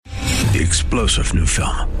The explosive new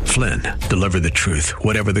film, Flynn, deliver the truth,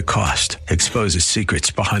 whatever the cost, exposes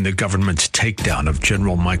secrets behind the government's takedown of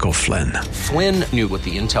General Michael Flynn. Flynn knew what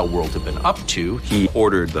the intel world had been up to. He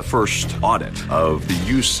ordered the first audit of the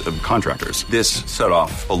use of contractors. This set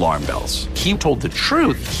off alarm bells. He told the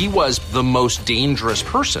truth. He was the most dangerous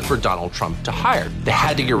person for Donald Trump to hire. They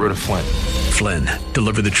had to get rid of Flynn. Flynn,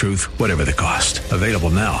 deliver the truth, whatever the cost. Available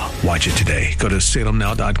now. Watch it today. Go to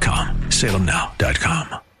salemnow.com.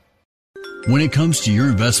 salemnow.com. When it comes to your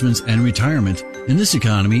investments and retirement, in this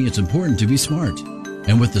economy, it's important to be smart.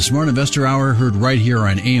 And with the Smart Investor Hour heard right here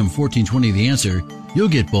on AM 1420 The Answer, you'll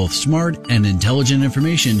get both smart and intelligent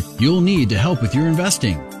information you'll need to help with your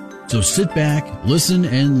investing. So sit back, listen,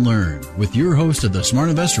 and learn with your host of the Smart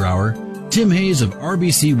Investor Hour, Tim Hayes of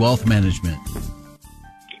RBC Wealth Management.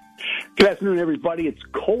 Good afternoon, everybody. It's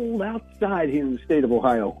cold outside here in the state of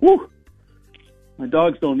Ohio. Woo! My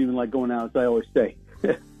dogs don't even like going out, as I always say.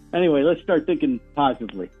 Anyway, let's start thinking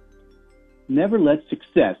positively. Never let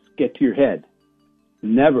success get to your head.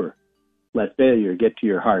 Never let failure get to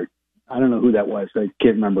your heart. I don't know who that was. I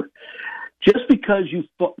can't remember. Just because you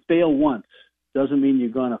fail once doesn't mean you're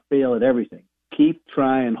going to fail at everything. Keep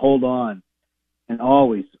trying, hold on, and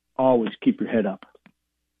always, always keep your head up.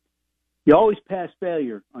 You always pass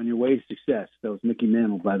failure on your way to success. That was Mickey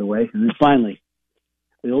Mantle, by the way. And then finally,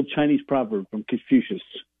 the old Chinese proverb from Confucius.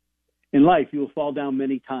 In life, you will fall down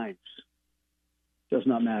many times. Does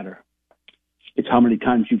not matter. It's how many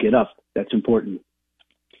times you get up that's important.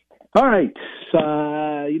 All right.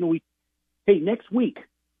 Next week,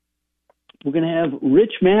 we're going to have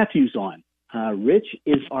Rich Matthews on. Rich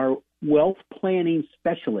is our wealth planning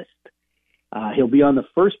specialist. He'll be on the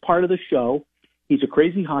first part of the show. He's a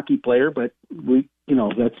crazy hockey player, but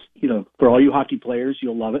for all you hockey players,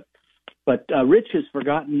 you'll love it. But Rich has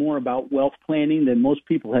forgotten more about wealth planning than most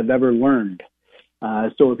people have ever learned.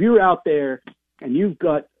 So if you're out there and you've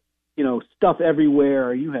got, stuff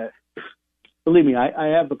everywhere, or believe me, I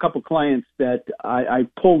have a couple clients that I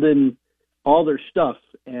pulled in all their stuff,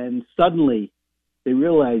 and suddenly they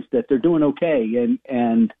realize that they're doing okay,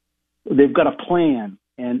 and they've got a plan,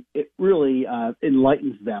 and it really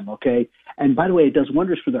enlightens them. Okay, and by the way, it does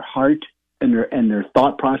wonders for their heart and their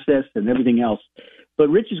thought process and everything else. But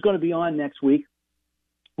Rich is going to be on next week.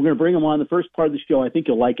 We're going to bring him on the first part of the show. I think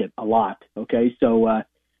you'll like it a lot. Okay, so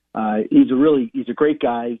he's a great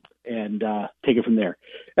guy, and take it from there.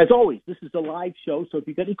 As always, this is a live show, so if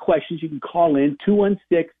you've got any questions, you can call in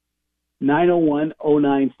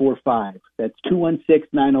 216-901-0945. That's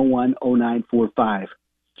 216-901-0945.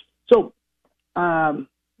 So,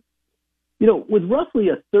 with roughly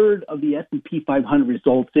a third of the S&P 500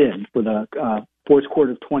 results in for the fourth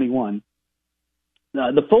quarter of 21,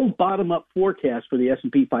 the full bottom-up forecast for the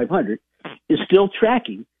S&P 500 is still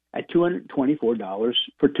tracking at $224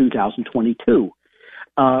 for 2022.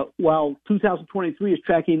 While 2023 is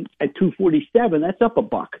tracking at $247, that's up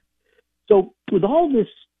 $1. So with all this,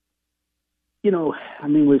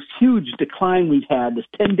 with huge decline we've had, this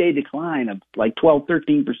 10-day decline of like 12,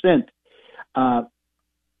 13%,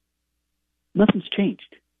 nothing's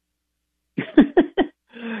changed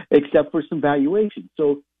except for some valuation.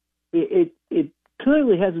 So it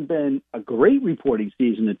clearly hasn't been a great reporting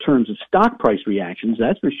season in terms of stock price reactions,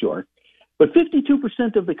 that's for sure. But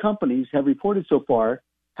 52% of the companies have reported so far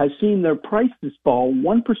have seen their prices fall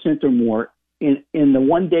 1% or more in the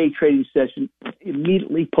one-day trading session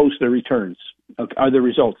immediately post their returns, or their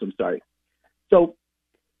results, I'm sorry. So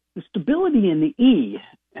the stability in the E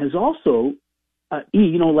has also,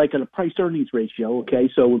 like at a price-earnings ratio, okay?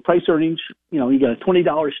 So with price earnings, you got a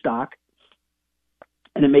 $20 stock,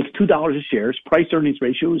 and it makes $2 a share. Price-earnings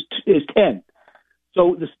ratio is 10.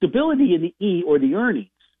 So the stability in the E, or the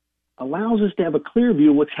earnings, allows us to have a clear view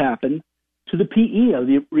of what's happened to the PE of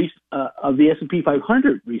the S&P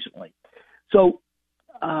 500 recently. So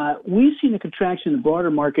we've seen a contraction in the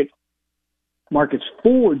broader market's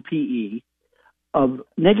forward PE of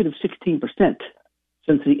negative 16%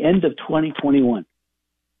 since the end of 2021.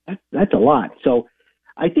 That's a lot. So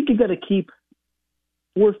I think you've got to keep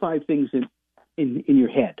 4 or 5 things in your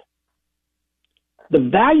head. The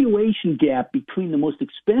valuation gap between the most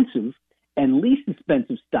expensive and least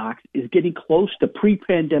expensive stocks is getting close to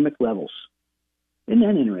pre-pandemic levels. Isn't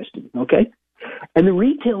that interesting? Okay. And the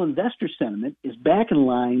retail investor sentiment is back in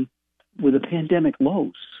line with the pandemic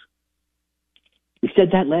lows. We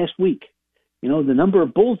said that last week. The number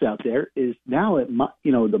of bulls out there is now at,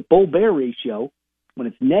 the bull-bear ratio, when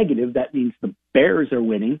it's negative, that means the bears are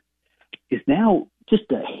winning, is now just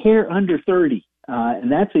a hair under 30. And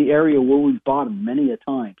that's the area where we've bottomed many a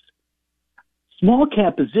times. Small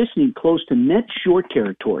cap positioning close to net short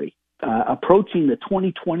territory, approaching the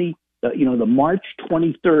 2020 the March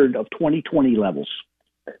 23rd of 2020 levels.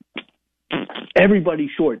 Everybody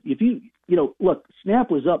short. If look, Snap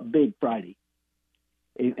was up big Friday,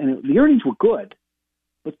 and the earnings were good,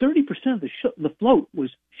 but 30% of the float was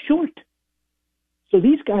short. So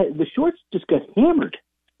these guys, the shorts just got hammered.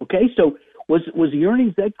 Okay, so was the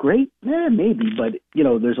earnings that great? Maybe, but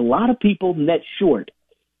there's a lot of people net short,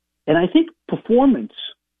 and I think performance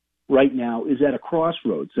right now is at a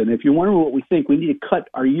crossroads. And if you're wondering what we think, we need to cut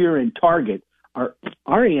our year-end target.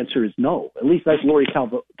 Our answer is no. At least that's Lori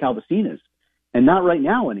Calvasina's, and not right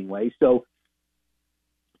now anyway. So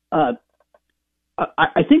I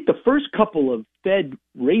think the first couple of Fed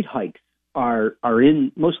rate hikes are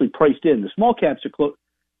mostly priced in. The small caps are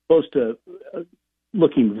close to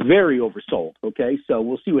looking very oversold. Okay, so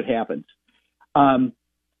we'll see what happens.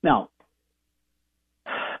 Now,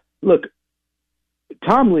 look,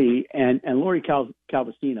 Tom Lee and Lori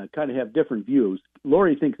Calvasina kind of have different views.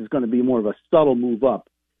 Lori thinks it's going to be more of a subtle move up,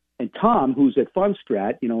 and Tom, who's at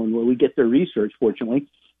Fundstrat, and where we get their research, fortunately,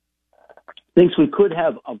 thinks we could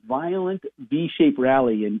have a violent V-shaped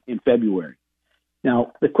rally in February.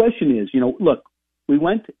 Now, the question is, look, we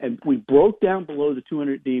went and we broke down below the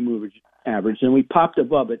 200-day moving average, and we popped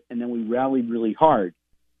above it, and then we rallied really hard.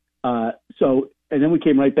 And then we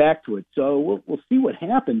came right back to it. So we'll see what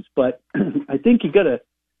happens, but I think you got to,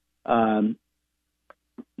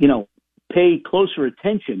 pay closer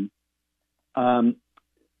attention. I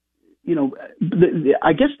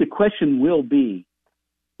guess the question will be,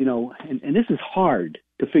 and this is hard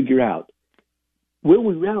to figure out, will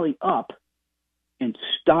we rally up and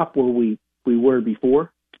stop where we were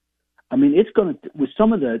before? I mean, it's going to, with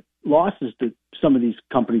some of the losses that some of these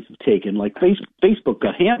companies have taken, like Facebook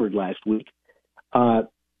got hammered last week,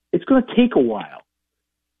 it's going to take a while.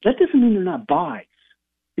 That doesn't mean they're not buys.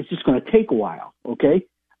 It's just going to take a while. Okay.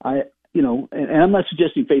 And I'm not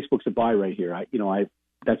suggesting Facebook's a buy right here.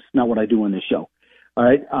 That's not what I do on this show. All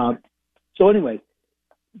right. So anyway,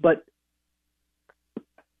 but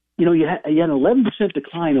you had an 11%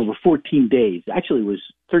 decline over 14 days. Actually, it was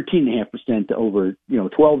 13.5% over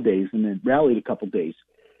 12 days, and then rallied a couple days.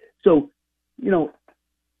 So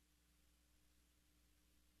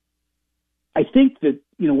I think that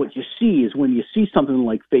what you see is when you see something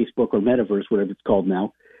like Facebook or Metaverse, whatever it's called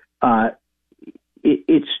now,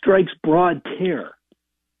 it strikes broad terror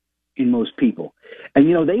in most people. And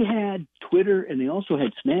they had Twitter and they also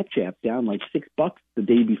had Snapchat down like $6 the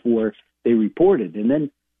day before they reported, and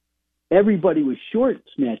then everybody was short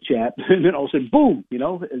Snapchat, and then all of a sudden, boom!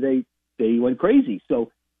 They went crazy.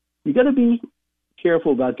 So you got to be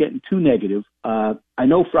careful about getting too negative. I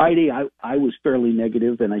know Friday I was fairly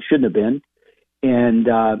negative, and I shouldn't have been. And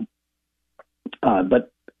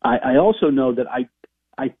but I also know that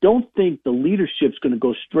I don't think the leadership's going to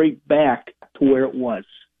go straight back to where it was.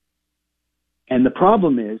 And the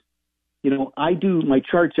problem is, I do my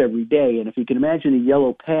charts every day, and if you can imagine a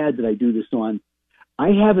yellow pad that I do this on, I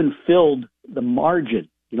haven't filled the margin.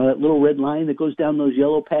 That little red line that goes down those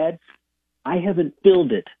yellow pads? I haven't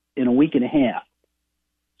filled it in a week and a half.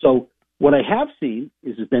 So what I have seen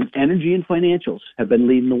is there's been energy and financials have been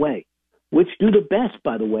leading the way, which do the best,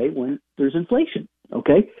 by the way, when there's inflation,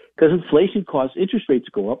 okay? Because inflation causes interest rates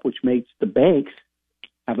to go up, which makes the banks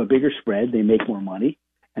have a bigger spread. They make more money.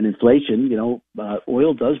 And inflation,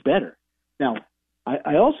 oil does better. Now,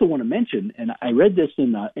 I also want to mention, and I read this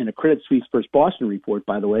in a Credit Suisse First Boston report,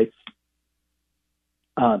 by the way,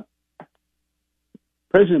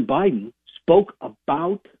 President Biden spoke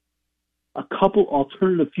about a couple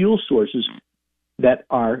alternative fuel sources that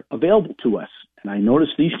are available to us. And I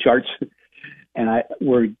noticed these charts, and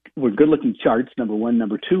were good-looking charts, number one.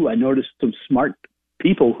 Number two, I noticed some smart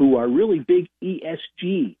people who are really big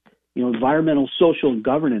ESG, environmental, social, and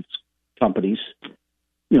governance companies,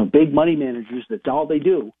 big money managers, that's all they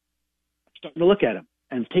do, starting to look at them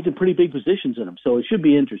and taking pretty big positions in them. So it should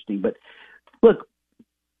be interesting. But look,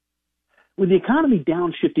 with the economy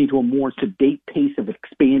downshifting to a more sedate pace of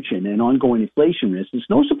expansion and ongoing inflation risk, it's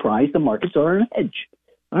no surprise the markets are on edge.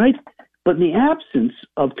 All right? But in the absence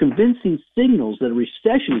of convincing signals that a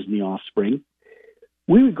recession is in the offspring,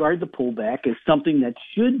 we regard the pullback as something that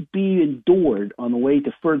should be endured on the way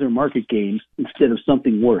to further market gains instead of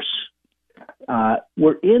something worse.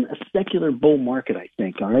 We're in a secular bull market, I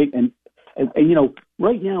think, all right? And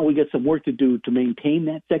right now we got some work to do to maintain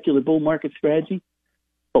that secular bull market strategy,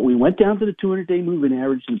 but we went down to the 200-day moving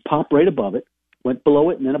average and popped right above it, went below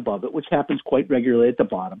it and then above it, which happens quite regularly at the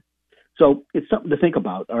bottom. So it's something to think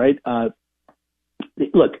about, all right?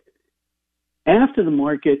 Look, after the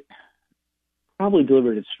market probably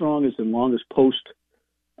delivered its strongest and longest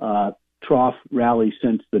post-trough rally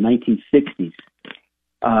since the 1960s,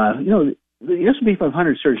 The S&P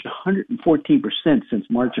 500 surged 114% since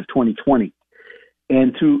March of 2020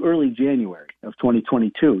 and through early January of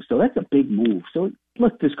 2022. So that's a big move. So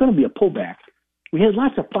look, there's going to be a pullback. We had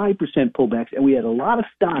lots of 5% pullbacks, and we had a lot of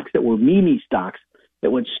stocks that were meme stocks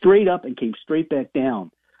that went straight up and came straight back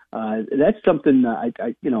down. That's something I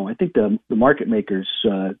think the market makers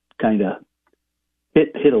kind of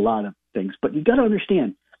hit a lot of things. But you got to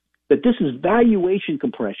understand that this is valuation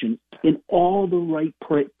compression in all the right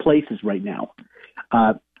places right now.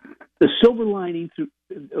 The silver lining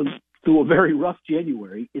through a very rough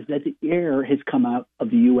January is that the air has come out of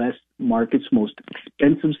the U.S. market's most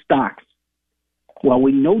expensive stocks. While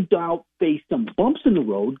we no doubt face some bumps in the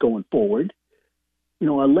road going forward, a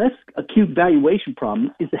less acute valuation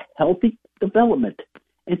problem is a healthy development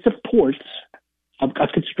and supports a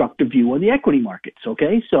constructive view on the equity markets.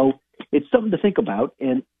 Okay, so it's something to think about,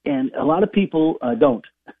 and a lot of people don't.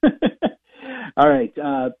 All right,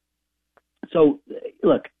 so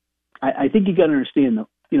look, I think you got to understand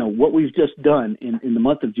what we've just done in the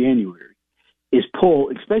month of January is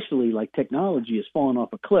pull, especially like technology has fallen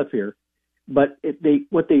off a cliff here. But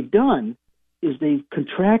what they've done is they've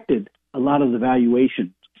contracted a lot of the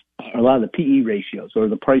valuation, a lot of the PE ratios, or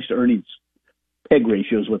the price to earnings PEG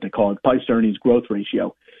ratio is what they call it, price to earnings growth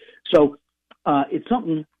ratio. So it's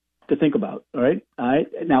something to think about. All right.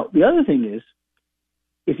 Now the other thing is,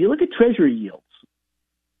 if you look at Treasury yields,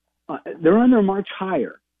 they're on their march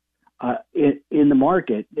higher in the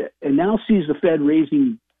market, and now sees the Fed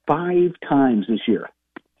raising 5 times this year.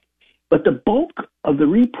 But the bulk of the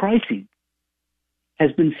repricing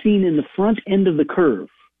has been seen in the front end of the curve.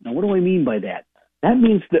 Now, what do I mean by that? That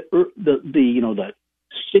means the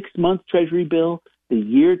 6-month Treasury bill, the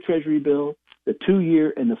year Treasury bill, the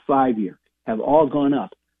 2-year, and the 5-year have all gone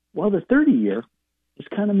up, while the 30-year has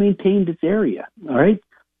kind of maintained its area. All right,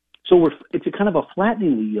 so it's a kind of a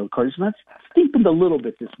flattening of the yield curve. It's not steepened a little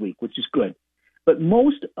bit this week, which is good, but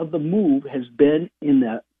most of the move has been in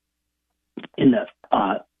the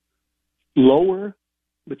lower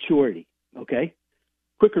maturity. Okay.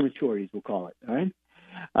 Quicker maturities, we'll call it. All right.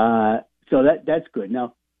 So that's good.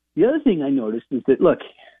 Now, the other thing I noticed is that, look,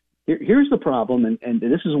 here's the problem, and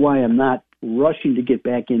this is why I'm not rushing to get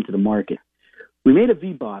back into the market. We made a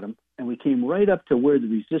V bottom, and we came right up to where the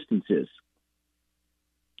resistance is.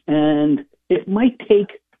 And it might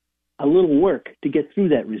take a little work to get through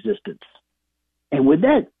that resistance. And with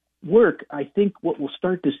that work, I think what we'll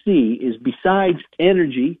start to see is, besides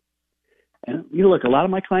energy, and look, a lot of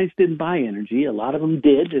my clients didn't buy energy. A lot of them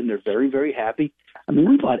did, and they're very, very happy. I mean,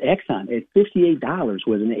 we bought Exxon at $58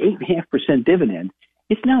 with an 8.5% dividend.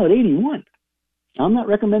 It's now at $81. I'm not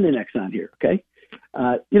recommending Exxon here, okay?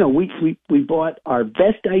 We bought our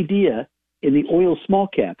best idea in the oil small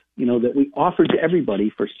cap, that we offered to everybody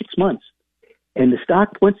for 6 months. And the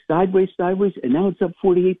stock went sideways, and now it's up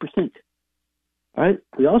 48%. All right?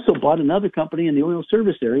 We also bought another company in the oil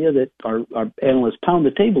service area that our analysts pound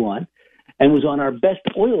the table on, and was on our best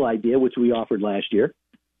oil idea, which we offered last year.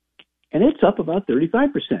 And it's up about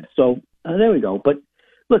 35%. So there we go. But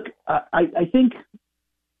look, I think,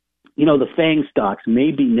 the FANG stocks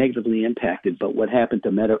may be negatively impacted, but what happened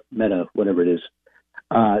to Meta, whatever it is.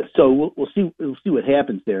 So we'll see what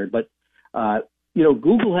happens there. But,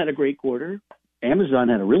 Google had a great quarter. Amazon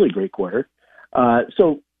had a really great quarter.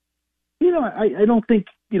 So, I don't think,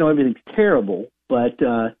 everything's terrible, but,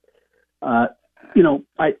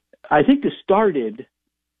 I think this started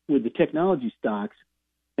with the technology stocks,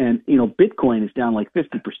 and, Bitcoin is down like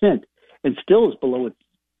 50% and still is below its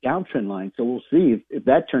downtrend line. So we'll see if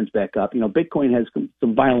that turns back up. Bitcoin has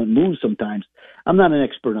some violent moves sometimes. I'm not an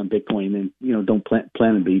expert on Bitcoin, and, don't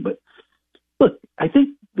plan to be. But look, I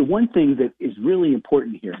think the one thing that is really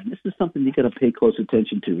important here, and this is something you got to pay close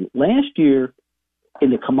attention to. Last year in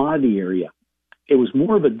the commodity area, it was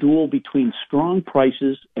more of a duel between strong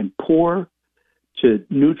prices and poor to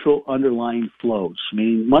neutral underlying flows. I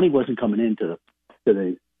mean, money wasn't coming into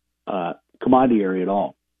the commodity area at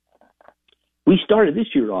all. We started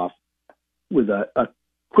this year off with a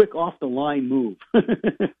quick off-the-line move,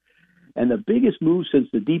 and the biggest move since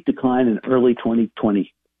the deep decline in early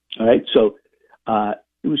 2020. All right, so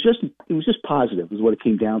it was just positive is what it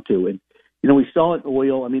came down to, and we saw it in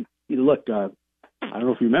oil. I mean, look, I don't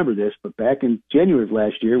know if you remember this, but back in January of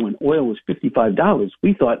last year, when oil was $55,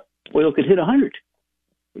 we thought oil could hit 100.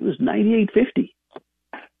 It was $98.50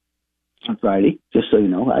 on Friday, just so you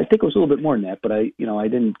know. I think it was a little bit more than that, but I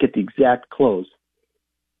didn't get the exact close.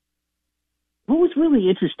 What was really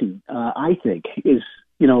interesting, I think, is,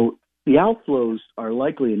 the outflows are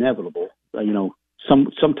likely inevitable,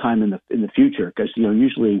 sometime in the future, because,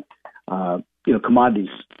 usually, commodities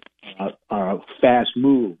a fast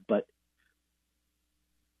move, but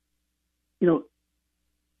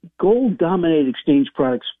gold dominated exchange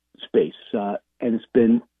products space, and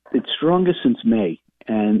it's strongest since May.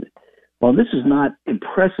 And while this is not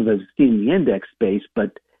impressive as seen in the index space,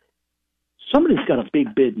 but somebody's got a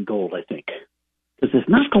big bid in gold, I think, because it's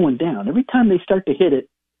not going down. Every time they start to hit it,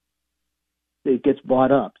 it gets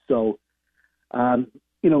bought up. So,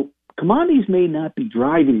 commodities may not be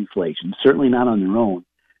driving inflation, certainly not on their own,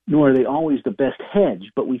 nor are they always the best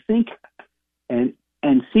hedge. But we think, and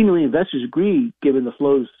seemingly investors agree, given the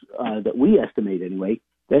flows that we estimate anyway,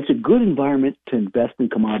 that's a good environment to invest in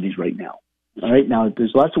commodities right now. All right, now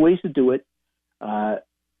there's lots of ways to do it.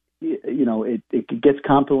 It gets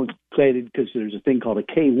complicated because there's a thing called a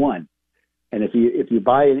K1, and if you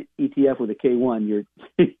buy an ETF with a K1,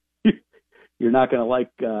 you're not going to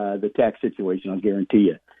like the tax situation, I'll guarantee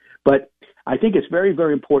you. But I think it's very,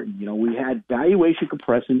 very important. We had valuation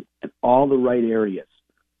compression in all the right areas,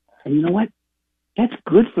 and you know what? That's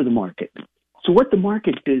good for the market. So what the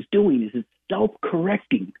market is doing is it's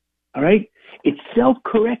self-correcting. All right, it's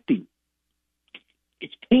self-correcting.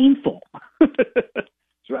 It's painful.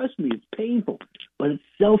 Trust me, it's painful, but it's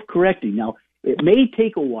self-correcting. Now, it may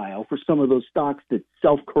take a while for some of those stocks that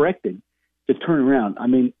self-corrected to turn around. I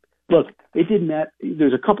mean, look, it didn't matter.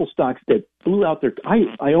 There's a couple stocks that blew out their.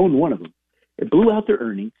 I own one of them. It blew out their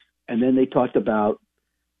earnings, and then they talked about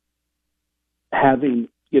having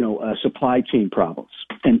supply chain problems,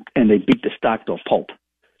 and they beat the stock to a pulp.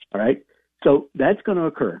 All right, so that's going to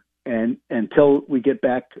occur, and until we get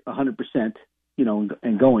back 100%,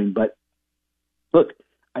 and going. But look,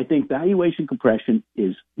 I think valuation compression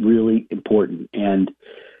is really important. And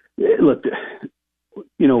look,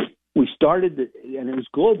 we started, and it was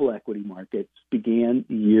global equity markets began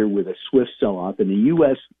the year with a swift sell-off, and the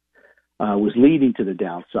U.S. Was leading to the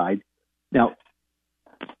downside. Now,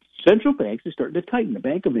 central banks are starting to tighten. The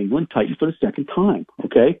Bank of England tightened for the second time,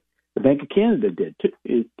 okay? The Bank of Canada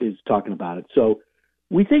is talking about it. So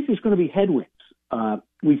we think there's going to be headwinds.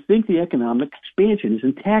 We think the economic expansion is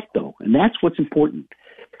intact, though, and that's what's important.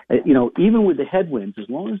 Even with the headwinds, as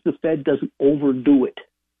long as the Fed doesn't overdo it,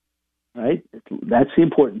 right? That's the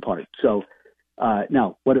important part. So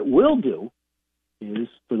now what it will do is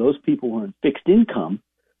for those people who are in fixed income,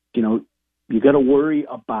 you got to worry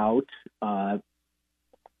about,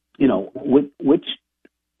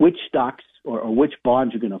 which stocks or which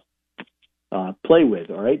bonds you're going to play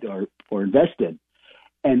with, all right, or invest in.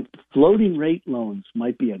 And floating rate loans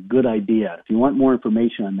might be a good idea. If you want more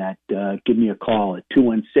information on that, give me a call at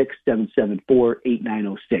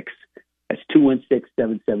 216-774-8906. That's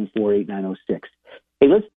 216-774-8906. Hey,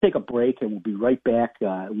 let's take a break, and we'll be right back.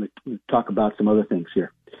 We'll talk about some other things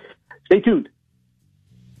here. Stay tuned.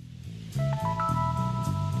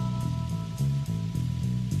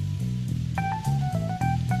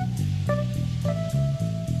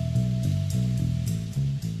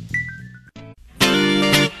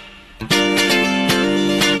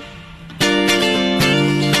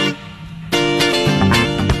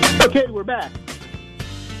 Okay, we're back.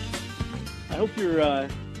 I hope you're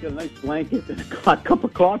got a nice blanket and a hot cup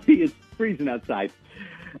of coffee. It's freezing outside.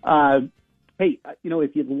 Hey,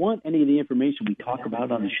 if you want any of the information we talk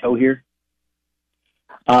about on the show here,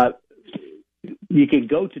 you can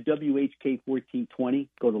go to WHK 1420,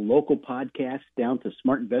 go to local podcasts, down to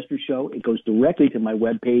Smart Investor Show. It goes directly to my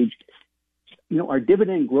webpage. Our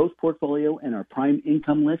dividend growth portfolio and our prime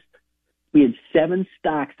income list, we had 7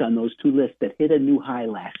 stocks on those 2 lists that hit a new high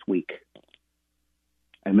last week.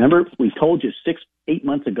 I remember we told you 6-8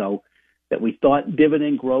 months ago that we thought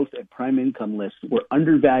dividend growth and prime income lists were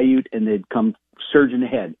undervalued and they'd come surging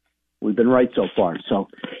ahead. We've been right so far.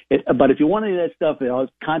 But if you want any of that stuff,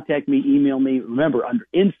 contact me, email me. Remember, under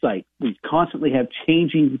Insight, we constantly have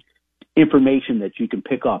changing information that you can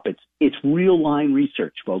pick up. It's real line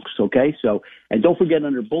research, folks. Okay. So, and don't forget,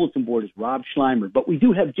 under bulletin board is Rob Schleimer, but we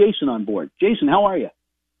do have Jason on board. Jason, how are you?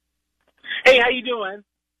 Hey, how you doing?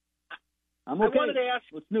 I'm okay. I wanted to ask.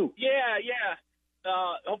 What's new? Yeah.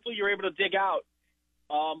 Hopefully you're able to dig out.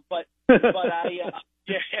 But I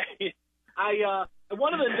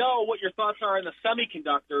wanted to know what your thoughts are on the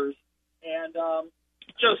semiconductors, and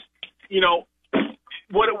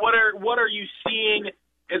what are you seeing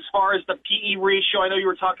as far as the PE ratio? I know you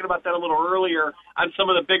were talking about that a little earlier on some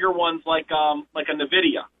of the bigger ones like a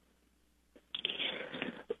NVIDIA.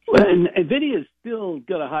 Well, and NVIDIA's still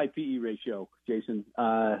got a high PE ratio, Jason.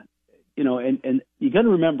 And you got to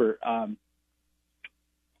remember,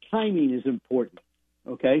 timing is important,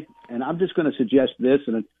 okay? And I'm just going to suggest this,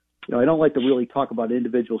 and I don't like to really talk about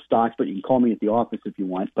individual stocks, but you can call me at the office if you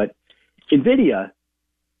want. But NVIDIA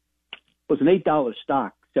was an $8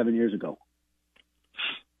 stock 7 years ago.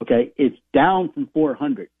 Okay, it's down from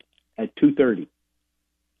 400 at 230.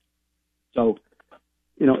 So,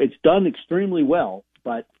 it's done extremely well,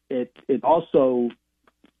 but it also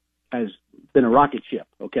has been a rocket ship,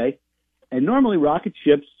 okay? And normally rocket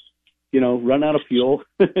ships, run out of fuel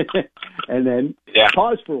and then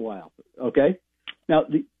pause for a while, okay? Now,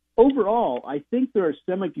 overall, I think there are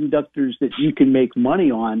semiconductors that you can make money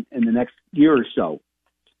on in the next year or so.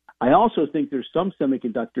 I also think there's some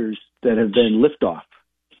semiconductors that have been liftoff.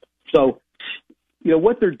 So,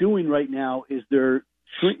 what they're doing right now is they're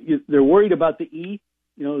worried about the E,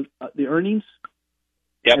 the earnings.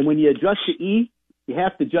 Yep. And when you adjust the E, you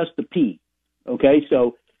have to adjust the P. Okay,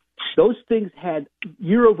 so those things had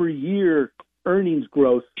year-over-year earnings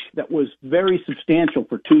growth that was very substantial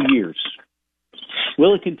for 2 years.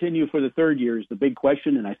 Will it continue for the third year is the big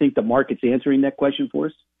question, and I think the market's answering that question for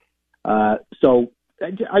us. So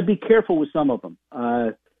I'd be careful with some of them.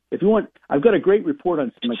 If you want, I've got a great report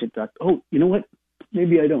on semiconductor. Oh, you know what?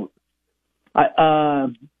 Maybe I don't. I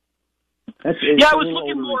was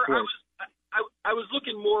looking more. I was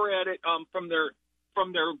looking more at it from their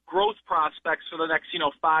growth prospects for the next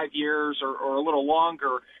 5 years or a little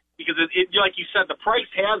longer, because it like you said, the price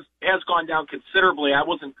has gone down considerably. I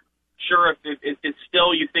wasn't sure if it's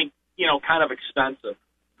still, you think, kind of expensive.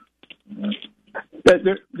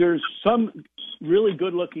 There's some really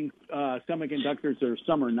good-looking semiconductors, or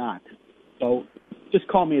some are not. So just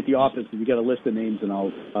call me at the office if you got a list of names, and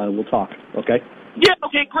we'll talk. Okay? Yeah.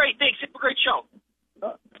 Okay. Great. Thanks. Have a great show.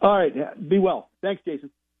 All right. Be well. Thanks, Jason.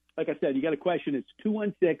 Like I said, you got a question, it's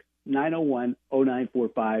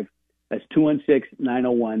 216-901-0945. That's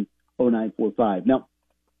 216-901-0945. Now,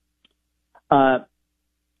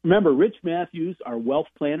 remember, Rich Matthews, our wealth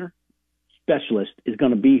planner specialist, is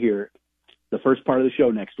going to be here the first part of the show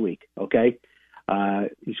next week, okay?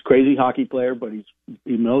 He's a crazy hockey player, but he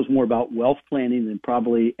knows more about wealth planning than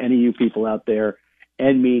probably any of you people out there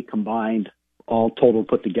and me combined, all total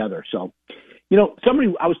put together. So,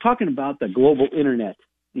 I was talking about the global internet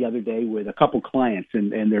the other day with a couple clients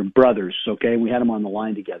and their brothers, okay? We had them on the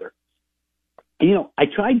line together. And, I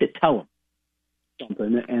tried to tell them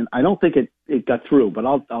something, and I don't think it got through, but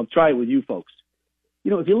I'll try it with you folks.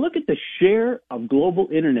 If you look at the share of global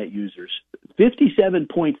internet users,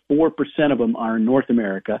 57.4% of them are in North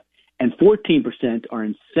America and 14% are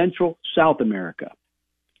in Central South America.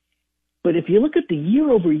 But if you look at the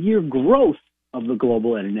year-over-year growth of the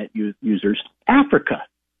global internet users, Africa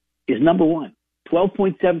is number one,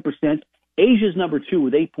 12.7%. Asia's number two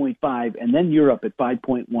with 8.5%, and then Europe at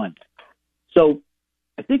 5.1%. So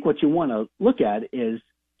I think what you want to look at is,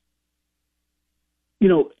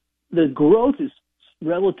 the growth is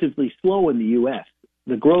relatively slow in the U.S.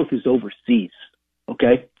 The growth is overseas,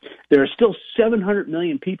 okay? There are still 700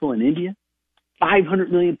 million people in India,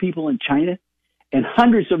 500 million people in China, and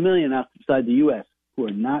hundreds of millions outside the U.S. who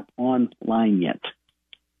are not online yet.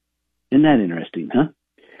 Isn't that interesting, huh?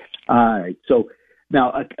 All right, so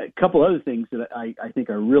now a couple other things that I think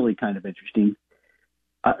are really kind of interesting.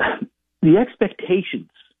 The expectations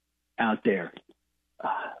out there,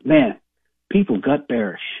 man, people got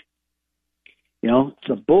bearish.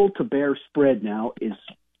 The bull to bear spread now is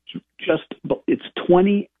it's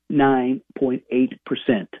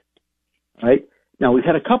 29.8%. Right? Now, we've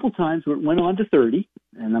had a couple times where it went on to 30,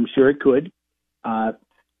 and I'm sure it could.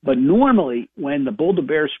 But normally, when the bull to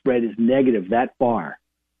bear spread is negative that far,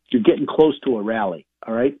 you're getting close to a rally.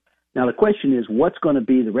 All right? Now, the question is, what's going to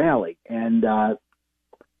be the rally? And, or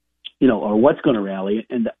what's going to rally?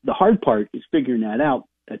 And the hard part is figuring that out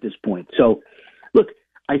at this point. So, look,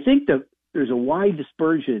 I think that there's a wide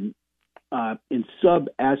dispersion in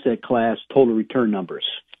sub-asset class total return numbers.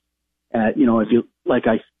 If you, like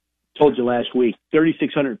I told you last week,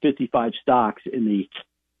 3,655 stocks in the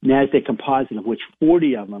NASDAQ composite, of which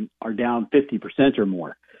 40 of them are down 50% or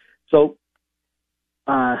more. So,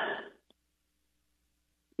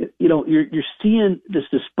 you're seeing this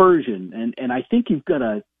dispersion, and I think you've got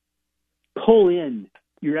to pull in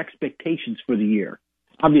your expectations for the year.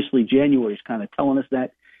 Obviously, January is kind of telling us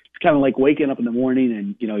that. It's kind of like waking up in the morning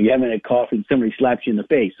and, you haven't had coffee and somebody slaps you in the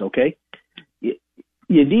face, okay? You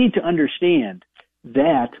need to understand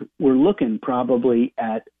that we're looking probably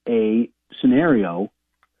at a scenario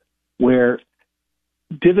where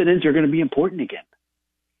dividends are going to be important again.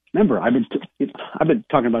 Remember, I've been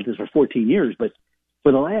talking about this for 14 years, but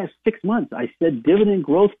for the last 6 months, I said dividend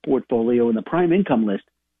growth portfolio in the prime income list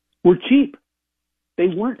were cheap. They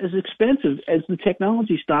weren't as expensive as the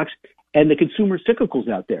technology stocks and the consumer cyclicals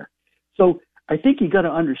out there. So I think you got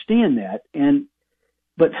to understand that.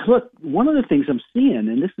 But look, one of the things I'm seeing,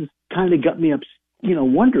 and this has kind of got me up,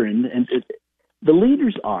 wondering, and the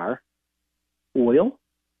leaders are oil,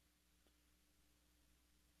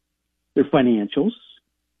 their financials,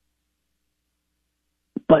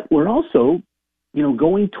 but we're also,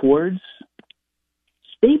 going towards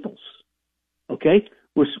staples. Okay,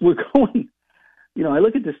 we're going. I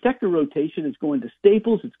look at the sector rotation. It's going to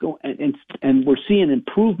staples. It's going, and we're seeing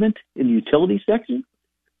improvement in the utility section.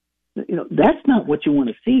 That's not what you want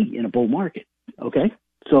to see in a bull market. Okay,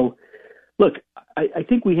 so look, I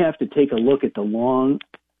think we have to take a look at the long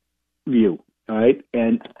view. All right,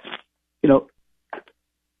 and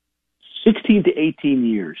 16 to 18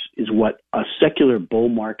 years is what a secular bull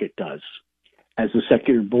market does, as the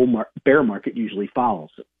secular bear market usually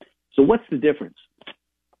follows. So what's the difference?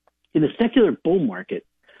 In a secular bull market,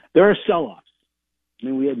 there are sell-offs. I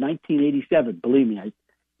mean, we had 1987. Believe me,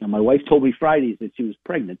 my wife told me Fridays that she was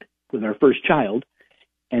pregnant with our first child,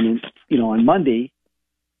 and on Monday,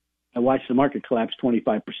 I watched the market collapse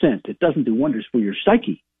 25%. It doesn't do wonders for your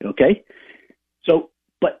psyche. Okay, so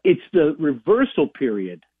but it's the reversal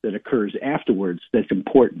period that occurs afterwards that's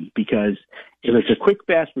important, because if it's a quick,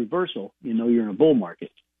 fast reversal, you're in a bull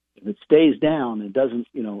market. If it stays down and doesn't,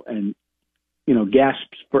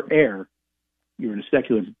 gasps for air, you're in a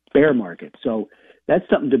secular bear market. So that's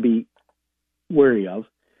something to be wary of.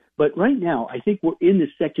 But right now, I think we're in the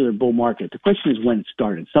secular bull market. The question is when it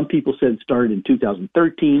started. Some people said it started in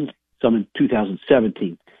 2013, some in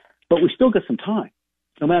 2017. But we still got some time.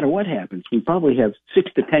 No matter what happens, we probably have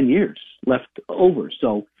 6 to 10 years left over.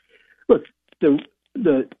 So, look, the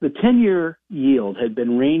 10-year yield had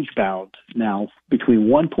been range-bound now between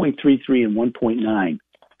 1.33 and 1.9.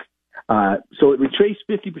 So it retraced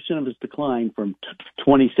 50% of its decline from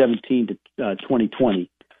 2017 to 2020.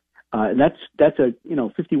 And that's a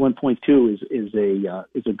 51.2 is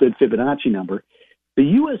a good Fibonacci number. The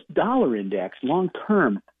U.S. dollar index long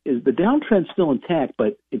term is the downtrend still intact,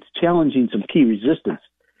 but it's challenging some key resistance.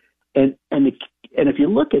 And if you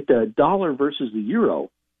look at the dollar versus the euro,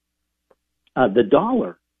 the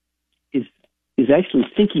dollar is actually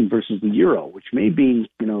sinking versus the euro, which may be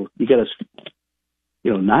you got to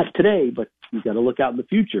not today, but you got to look out in the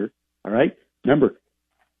future. All right, remember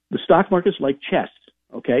the stock market's like chess.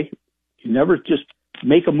 Okay, you never just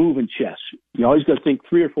make a move in chess. You always got to think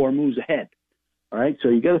 3 or 4 moves ahead. All right, so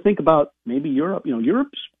you got to think about maybe Europe.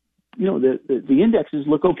 Europe's, the indexes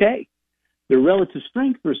look okay. Their relative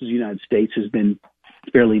strength versus the United States has been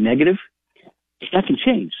fairly negative. But that can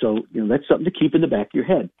change, so that's something to keep in the back of your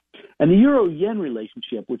head. And the euro-yen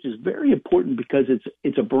relationship, which is very important because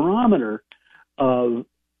it's a barometer of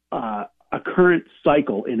a current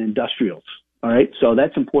cycle in industrials. All right, so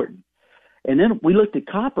that's important. And then we looked at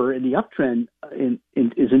copper, and the uptrend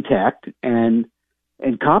is intact, and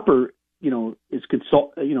copper, is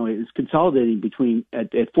consolidating between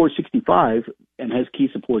at 465 and has key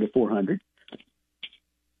support at 400.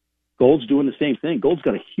 Gold's doing the same thing. Gold's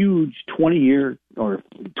got a huge 20-year or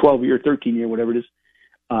 12-year, 13-year, whatever it is,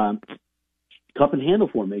 cup and handle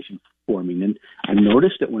formation forming. And I've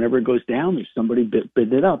noticed that whenever it goes down, there's somebody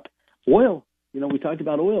bidding it up. Oil, we talked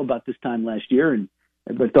about oil about this time last year, and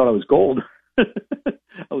everybody thought I was gold.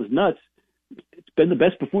 I was nuts. It's been the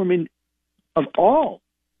best performing of all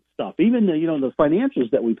stuff, even the financials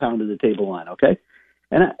that we pounded the table on. Okay,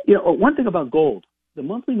 and one thing about gold, the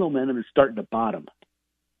monthly momentum is starting to bottom,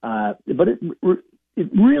 but it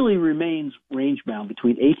really remains range bound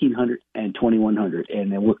between 1,800 and 2,100,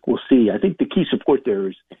 and then we'll see. I think the key support there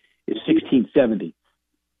is 1,670.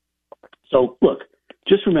 So look,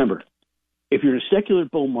 just remember, if you're in a secular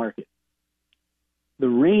bull market, the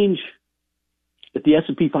range that the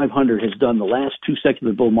S&P 500 has done the last 2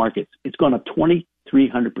 secular bull markets, it's gone up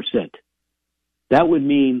 2,300%. That would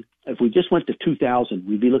mean if we just went to 2,000,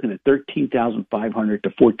 we'd be looking at 13,500 to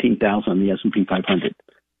 14,000 on the S&P 500.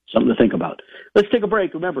 Something to think about. Let's take a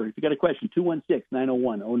break. Remember, if you got a question,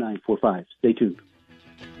 216-901-0945. Stay tuned.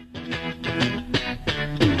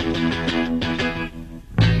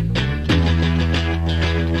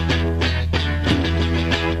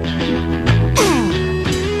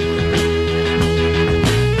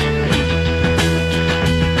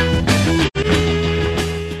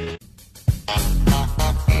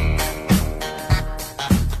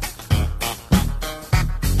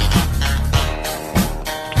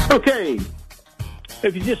 Okay,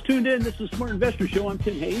 if you just tuned in, this is Smart Investor Show. I'm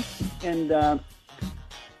Tim Hayes, and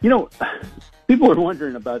people are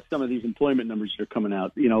wondering about some of these employment numbers that are coming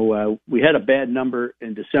out. We had a bad number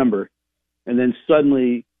in December, and then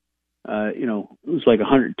suddenly, it was like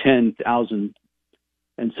 110,000,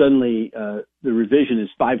 and suddenly the revision is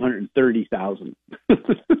 530,000. I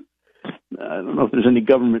don't know if there's any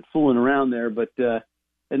government fooling around there, but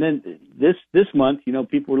And then this month,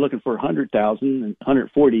 people were looking for 100,000 and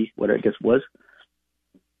 140, what I guess was.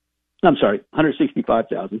 I'm sorry,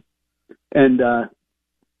 165,000. And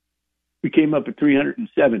we came up at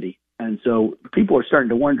 370. And so people are starting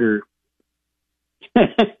to wonder,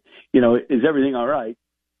 is everything all right?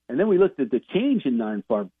 And then we looked at the change in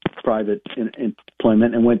non-farm private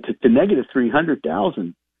employment and went to negative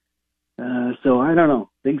 300,000. So I don't know.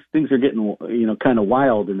 Things are getting, kind of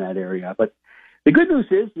wild in that area. But the good news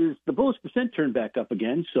is the bullish percent turned back up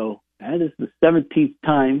again. So that is the 17th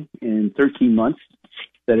time in 13 months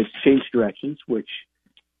that it's changed directions, which,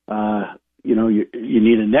 you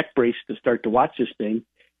need a neck brace to start to watch this thing.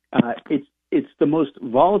 It's the most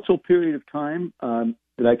volatile period of time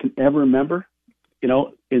that I can ever remember,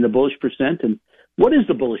 in the bullish percent. And what is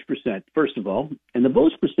the bullish percent, first of all? And the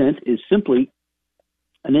bullish percent is simply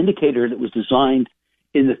an indicator that was designed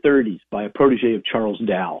in the 30s by a protege of Charles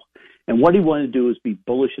Dow. And what he wanted to do is be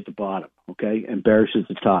bullish at the bottom, okay, and bearish at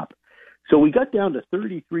the top. So we got down to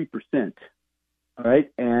 33%, all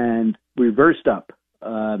right, and reversed up.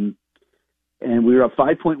 And we were up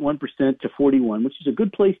 5.1% to 41, which is a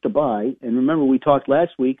good place to buy. And remember, we talked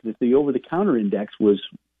last week that the over-the-counter index was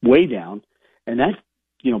way down, and that,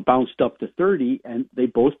 bounced up to 30, and they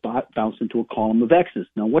both bounced into a column of X's.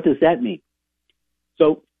 Now, what does that mean?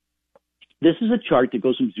 So this is a chart that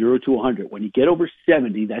goes from 0 to 100. When you get over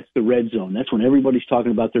 70, that's the red zone. That's when everybody's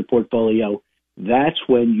talking about their portfolio. That's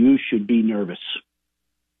when you should be nervous.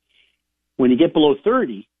 When you get below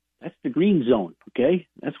 30, that's the green zone, okay?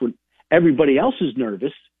 That's when everybody else is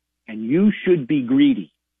nervous, and you should be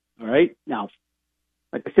greedy, all right? Now,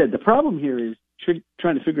 like I said, the problem here is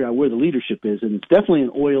trying to figure out where the leadership is, and it's definitely in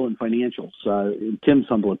oil and financials, in Tim's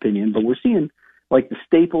humble opinion, but we're seeing like the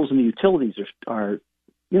staples and the utilities are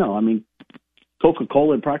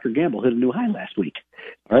Coca-Cola and Procter & Gamble hit a new high last week,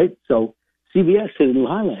 all right? So CVS hit a new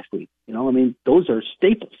high last week. Those are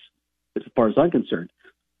staples as far as I'm concerned.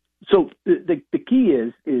 So the key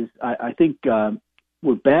is I think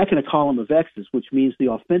we're back in a column of X's, which means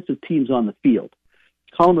the offensive team's on the field.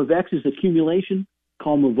 Column of X is accumulation.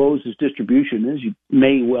 Column of O's is distribution, as you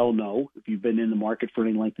may well know if you've been in the market for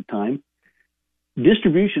any length of time.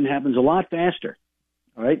 Distribution happens a lot faster.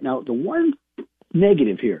 All right. Now, the one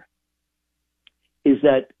negative here is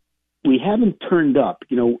that we haven't turned up.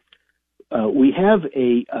 We have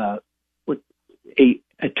a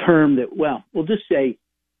term that, we'll just say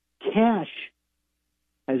cash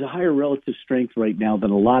has a higher relative strength right now than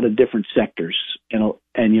a lot of different sectors. And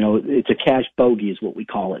it's a cash bogey is what we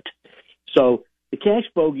call it. So the cash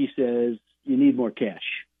bogey says you need more cash.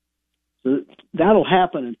 So that'll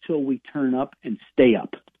happen until we turn up and stay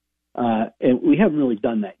up. And we haven't really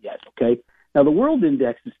done that yet, okay? Now, the world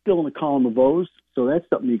index is still in the column of O's, so that's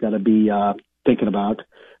something you got to be thinking about.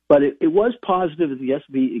 But it was positive at the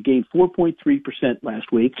S&P. It gained 4.3%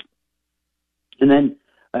 last week. And then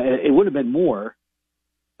it would have been more,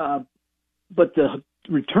 but the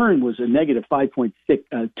return was a negative 5.26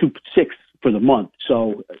 for the month.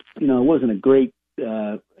 So, it wasn't a great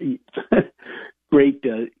month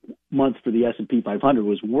for the S&P 500. It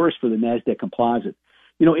was worse for the NASDAQ composite.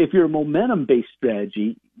 If you're a momentum-based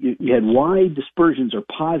strategy, you had wide dispersions or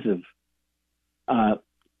positive as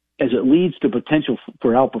it leads to potential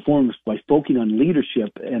for outperformance by focusing on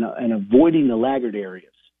leadership and avoiding the laggard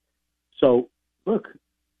areas. So, look,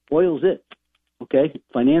 oil's it, okay?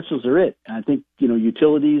 Financials are it. And I think,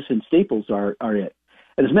 utilities and staples are it.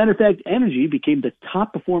 And as a matter of fact, energy became the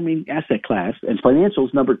top-performing asset class, and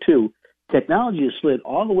financials number 2. Technology has slid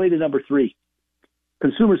all the way to number 3.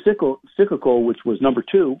 Consumer cyclical, which was number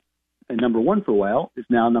 2 and number 1 for a while, is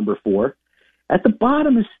now number 4. At the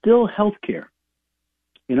bottom is still healthcare.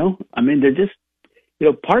 They're just,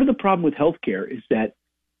 part of the problem with healthcare is that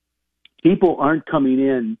people aren't coming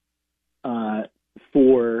in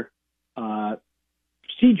for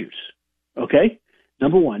procedures. Okay,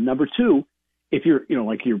 number 1. Number 2, if you're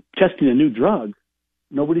testing a new drug,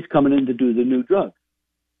 nobody's coming in to do the new drug.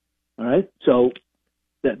 All right, so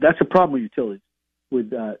that's a problem with utilities. With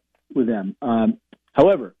them.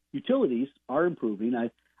 However, utilities are improving. I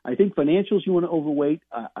think financials you want to overweight.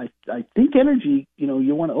 I think energy,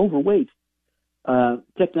 you want to overweight.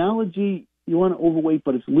 Technology you want to overweight,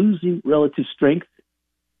 but it's losing relative strength.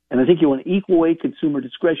 And I think you want to equal weight consumer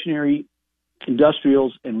discretionary,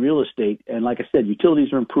 industrials, and real estate. And like I said,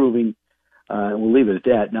 utilities are improving. We'll leave it at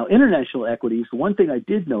that. Now, international equities, the one thing I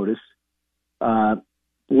did notice,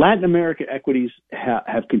 Latin America equities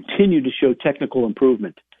have continued to show technical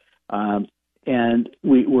improvement. And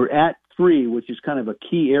we're at 3, which is kind of a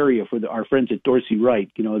key area for our friends at Dorsey Wright.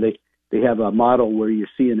 They have a model where you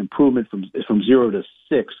see an improvement from 0 to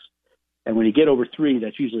 6. And when you get over 3,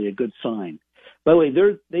 that's usually a good sign. By the way,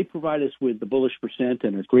 they provide us with the bullish percent,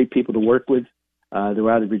 and they're great people to work with.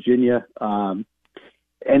 They're out of Virginia. And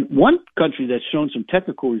one country that's shown some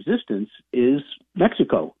technical resistance is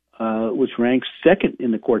Mexico, which ranks second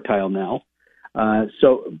in the quartile now.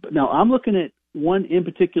 So now I'm looking at one in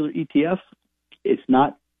particular ETF. It's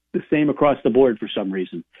not the same across the board for some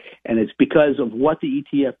reason, and it's because of what the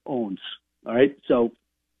ETF owns. All right, so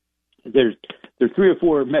there's 3 or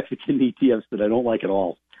 4 Mexican ETFs that I don't like at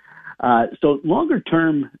all. So longer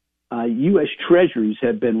term, U.S. Treasuries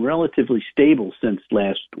have been relatively stable since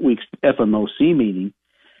last week's FOMC meeting.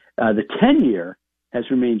 The 10-year has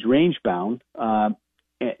remained range bound, and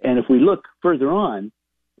if we look further on,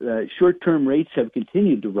 short-term rates have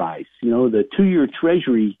continued to rise. The 2-year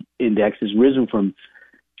Treasury index has risen from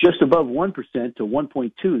just above 1% to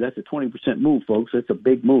 1.2. That's a 20% move, folks. That's a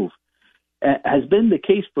big move. Has been the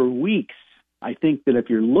case for weeks. I think that if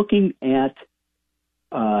you're looking at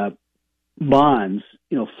bonds,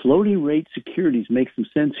 floating rate securities make some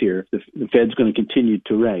sense here if the Fed's going to continue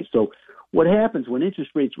to raise. So what happens when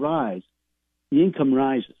interest rates rise? The income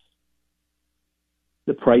rises.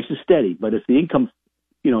 The price is steady. But if the income,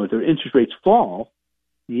 if the interest rates fall,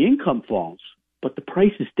 the income falls, but the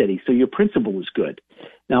price is steady. So your principal is good.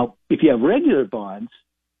 Now, if you have regular bonds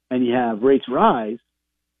and you have rates rise,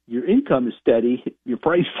 your income is steady, your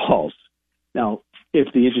price falls. Now,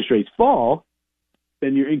 if the interest rates fall,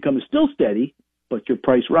 then your income is still steady, but your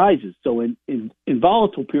price rises. So in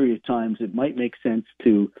volatile period of times, it might make sense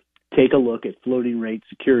to take a look at floating rate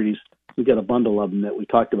securities. We got a bundle of them that we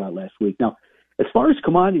talked about last week. Now, as far as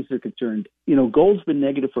commodities are concerned, gold's been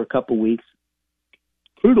negative for a couple of weeks.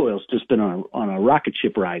 Crude oil's just been on a rocket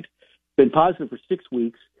ship ride. Been positive for 6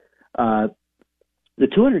 weeks. The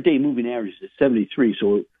 200-day moving average is 73,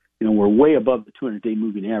 so we're way above the 200-day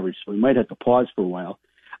moving average, so we might have to pause for a while.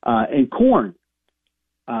 And corn,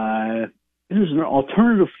 there's an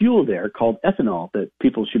alternative fuel there called ethanol that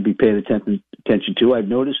people should be paying attention to. I've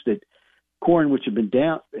noticed that corn, which had been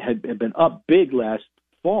down, had been up big last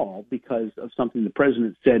fall because of something the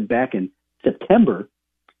president said back in September.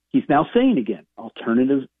 He's now saying again,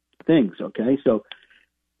 alternative things. Okay, so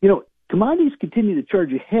commodities continue to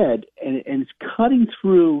charge ahead, and it's cutting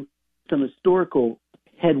through some historical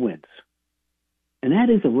headwinds, and that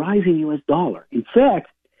is a rising U.S. dollar. In fact,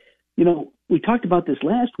 we talked about this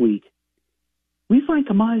last week. We find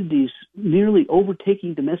commodities nearly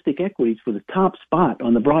overtaking domestic equities for the top spot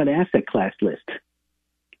on the broad asset class list.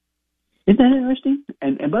 Isn't that interesting?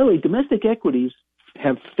 And by the way, domestic equities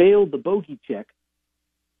have failed the bogey check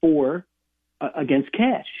for against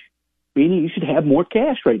cash, meaning you should have more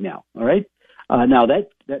cash right now. All right. Now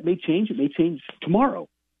that may change. It may change tomorrow.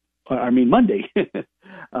 Monday.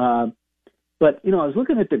 But I was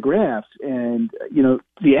looking at the graphs, and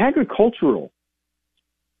the agricultural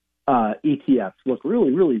ETFs look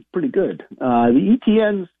really, really pretty good. The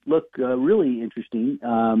ETNs look really interesting.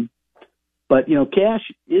 But cash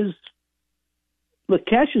is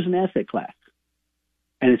an asset class,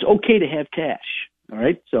 and it's okay to have cash. All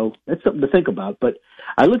right, so that's something to think about. But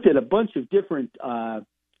I looked at a bunch of different,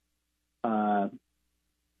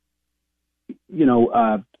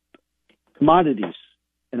 commodities,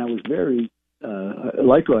 and I was very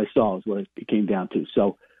liked what I saw is what it came down to.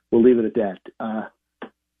 So we'll leave it at that.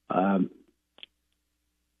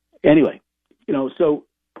 Anyway, so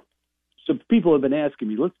people have been asking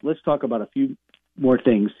me. Let's talk about a few more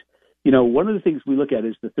things. One of the things we look at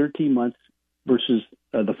is the 13 months versus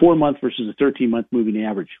the 4 month versus the 13-month moving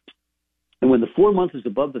average. And when the 4 month is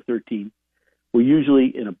above the 13, we're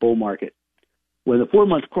usually in a bull market. When the 4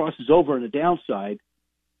 month crosses over on the downside,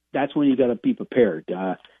 that's when you got to be prepared.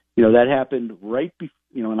 That happened right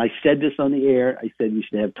before, and I said this on the air. I said we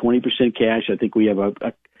should have 20% cash. I think we have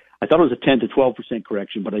I thought it was a 10 to 12%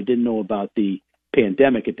 correction, but I didn't know about the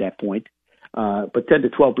pandemic at that point. But 10 to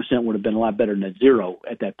 12% would have been a lot better than 0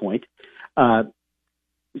 at that point.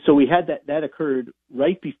 So we had that occurred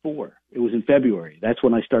right before. It was in February. That's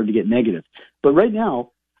when I started to get negative. But right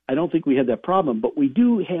now, I don't think we have that problem, but we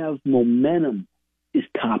do have momentum is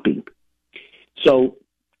topping. So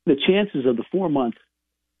the chances of the 4 month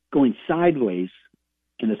going sideways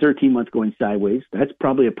and the 13 month going sideways, that's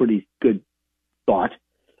probably a pretty good thought.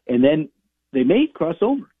 And then they may cross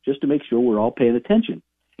over just to make sure we're all paying attention.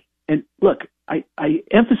 And look, I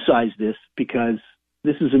emphasize this because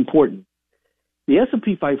this is important. The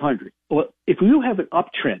S&P 500, well, if you have an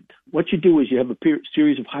uptrend, what you do is you have a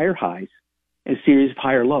series of higher highs and a series of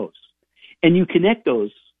higher lows. And you connect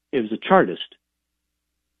those, as a chartist,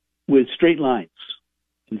 with straight lines.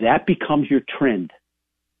 That becomes your trend,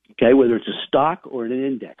 okay, whether it's a stock or an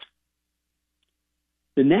index.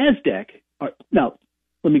 the NASDAQ, now,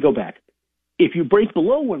 let me go back. If you break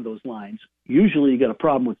below one of those lines, usually you got a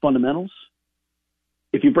problem with fundamentals.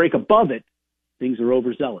 If you break above it, things are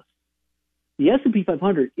overzealous. The S&P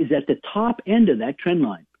 500 is at the top end of that trend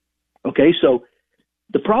line. Okay, so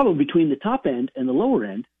the problem between the top end and the lower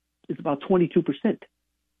end is about 22%.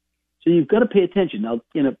 So you've got to pay attention. Now,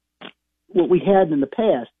 what we had in the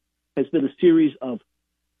past has been a series of,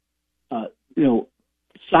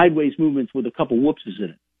 sideways movements with a couple whoopses in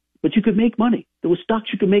it. But you could make money. There were stocks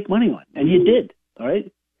you could make money on, and you did, all right?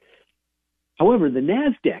 However, the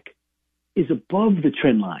NASDAQ is above the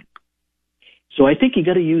trend line. So I think you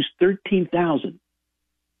got to use 13,000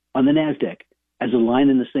 on the NASDAQ as a line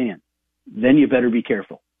in the sand. Then you better be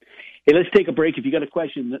careful. Hey, let's take a break. If you got a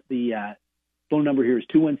question, the phone number here is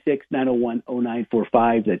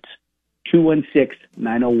 216-901-0945. That's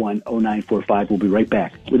 216-901-0945. We'll be right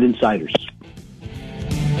back with Insiders.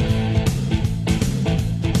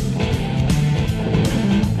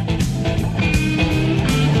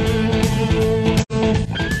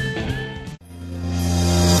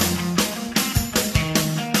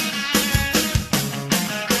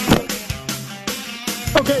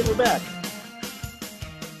 Okay, we're back.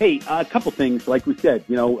 Hey, a couple things. Like we said,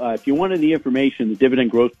 if you want any information, the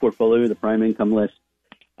dividend growth portfolio, the prime income list,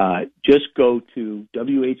 just go to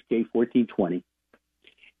WHK 1420,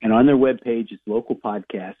 and on their webpage, it's local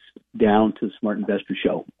podcasts down to the Smart Investor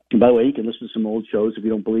Show. And by the way, you can listen to some old shows if you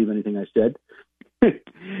don't believe anything I said.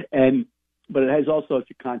 But it has also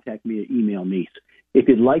to contact me or email me. If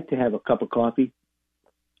you'd like to have a cup of coffee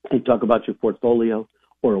and talk about your portfolio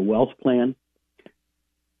or a wealth plan,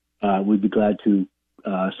 we'd be glad to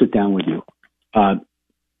sit down with you.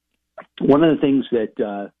 One of the things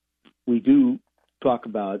that we do talk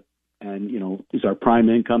about, and is our prime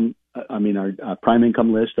income. Our prime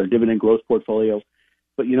income list, our dividend growth portfolio.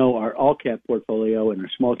 But our all cap portfolio and our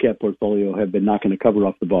small cap portfolio have been knocking the cover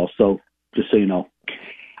off the ball. So just so you know.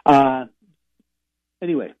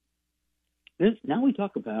 Anyway, now we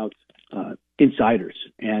talk about insiders,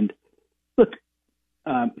 and look.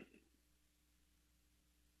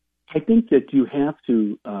 I think that you have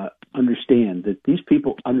to understand that these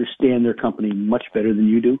people understand their company much better than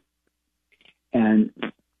you do, and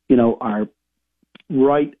are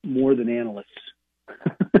right more than analysts.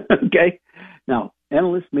 Okay, now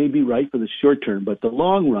analysts may be right for the short term, but the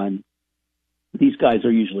long run, these guys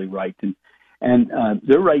are usually right, and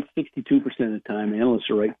they're right 62% of the time. Analysts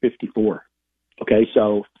are right 54%. Okay,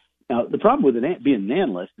 so now the problem with being an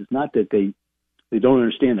analyst is not that they don't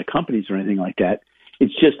understand the companies or anything like that.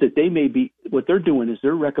 It's just that they may be, what they're doing is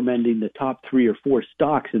they're recommending the top 3 or 4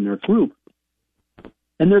 stocks in their group,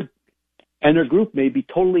 and their group may be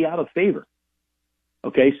totally out of favor.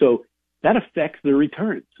 Okay, so that affects their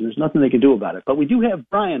returns. So there's nothing they can do about it. But we do have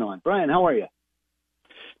Brian on. Brian, how are you?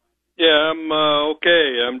 Yeah, I'm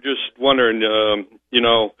okay. I'm just wondering,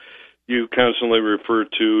 you constantly refer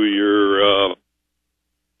to your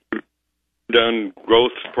done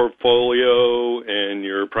growth portfolio and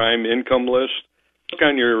your prime income list. Look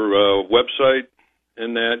on your website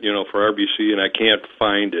and that, for RBC, and I can't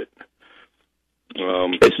find it.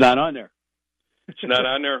 It's not on there. It's not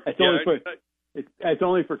on there? It's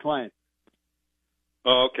only for clients.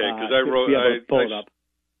 Oh, okay, because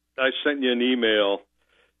I sent you an email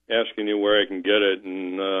asking you where I can get it,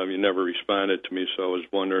 and you never responded to me, so I was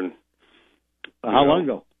wondering. How long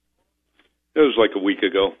ago? It was like a week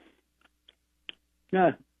ago.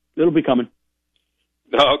 Yeah, it'll be coming.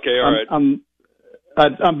 Oh, okay, all right.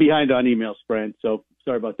 I'm behind on emails, Brian, so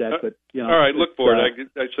sorry about that. But all right, look for it.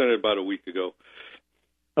 I sent it about a week ago.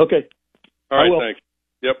 Okay. All right, thanks.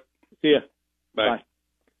 Yep. See ya. Bye.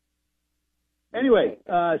 Anyway,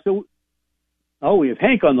 we have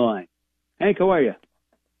Hank on the line. Hank, how are you?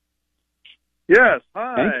 Yes.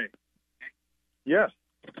 Hi. Hank? Yes.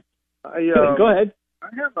 Go ahead.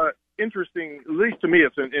 I have an interesting, at least to me,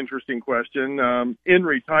 it's an interesting question. In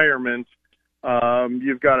retirement,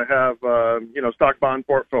 you've got to have, stock bond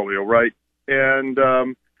portfolio, right? And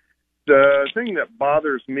the thing that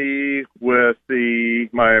bothers me with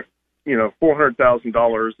my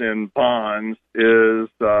 $400,000 in bonds is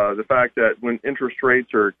the fact that when interest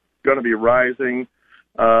rates are going to be rising,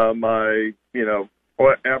 my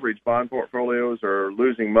average bond portfolios are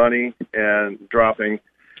losing money and dropping.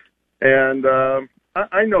 And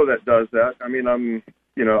I know that does that. I mean, I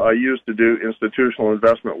used to do institutional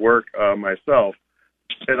investment work myself,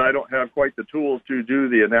 and I don't have quite the tools to do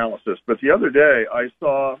the analysis. But the other day I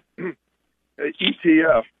saw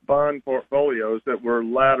ETF bond portfolios that were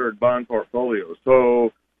laddered bond portfolios.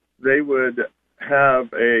 So they would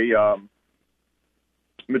have a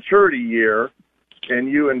maturity year,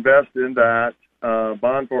 and you invest in that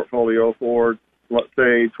bond portfolio for, let's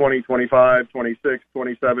say, 2025, 26,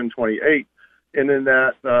 27, 28. And in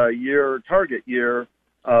that target year,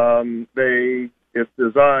 it's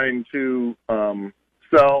designed to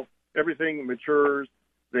sell. Everything matures.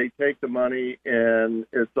 They take the money, and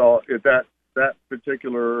that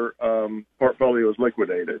particular portfolio is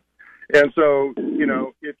liquidated. And so,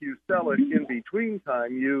 if you sell it in between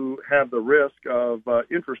time, you have the risk of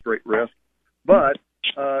interest rate risk. But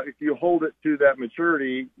if you hold it to that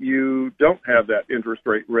maturity, you don't have that interest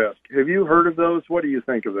rate risk. Have you heard of those? What do you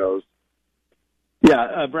think of those?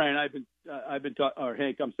 Yeah, Brian,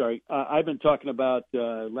 Hank, I'm sorry. I've been talking about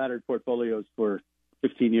laddered portfolios for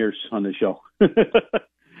 15 years on the show.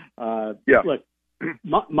 Look,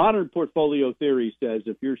 modern portfolio theory says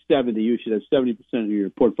if you're 70, you should have 70% of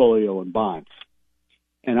your portfolio in bonds.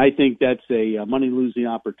 And I think that's a money-losing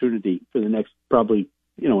opportunity for the next probably,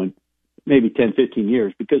 in maybe 10, 15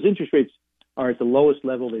 years, because interest rates are at the lowest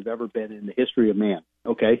level they've ever been in the history of man,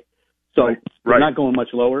 okay? So they're not going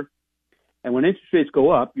much lower. And when interest rates go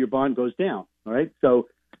up, your bond goes down, all right? So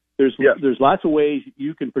there's lots of ways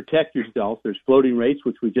you can protect yourself. There's floating rates,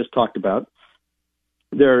 which we just talked about.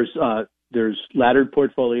 There's laddered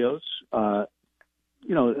portfolios.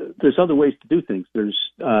 There's other ways to do things. There's,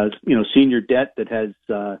 senior debt that has,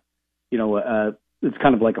 it's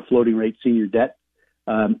kind of like a floating rate senior debt.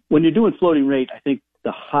 When you're doing floating rate, I think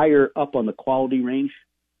the higher up on the quality range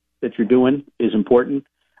that you're doing is important.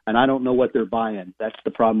 And I don't know what they're buying. That's the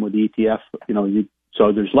problem with the ETF.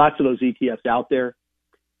 So there's lots of those ETFs out there.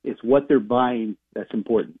 It's what they're buying that's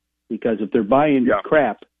important, because if they're buying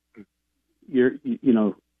crap, you're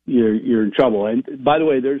in trouble. And by the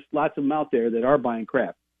way, there's lots of them out there that are buying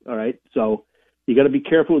crap. All right. So you got to be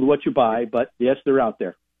careful with what you buy, but yes, they're out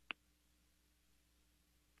there.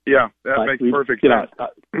 Yeah, that makes perfect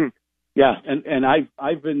sense. Yeah, and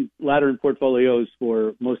I've been laddering portfolios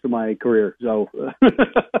for most of my career, so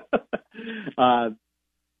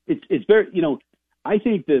it's very, I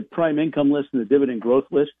think the prime income list and the dividend growth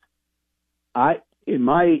list,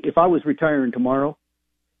 if I was retiring tomorrow,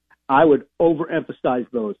 I would overemphasize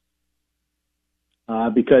those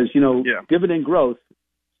because dividend growth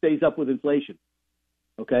stays up with inflation.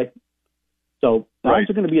 Okay, so bonds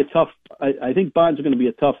are going to be I think bonds are going to be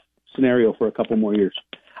a tough scenario for a couple more years.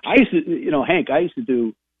 I used to, Hank, I used to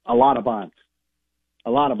do a lot of bonds.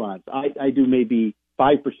 I do maybe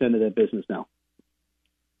 5% of that business now.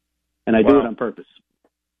 And I do it on purpose.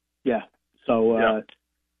 Yeah. So,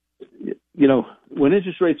 when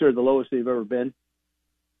interest rates are the lowest they've ever been,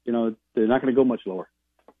 they're not going to go much lower.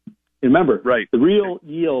 Remember, the real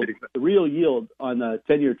yield on the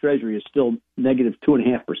 10-year Treasury is still negative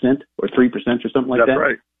 2.5% or 3% or something like that.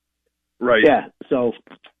 That's right. Yeah. So,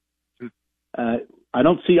 I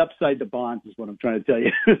don't see upside to bonds is what I'm trying to tell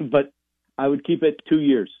you, but I would keep it 2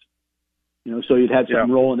 years, so you'd have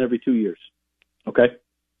something rolling every 2 years. Okay.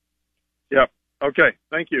 Yep. Okay.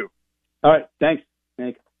 Thank you. All right. Thanks,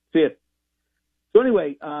 Hank. See you. So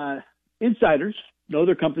anyway, insiders know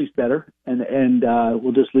their companies better, and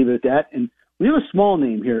we'll just leave it at that. And we have a small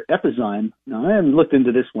name here, Epizyme. Now, I haven't looked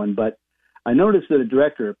into this one, but I noticed that a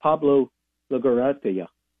director, Pablo Legorreta,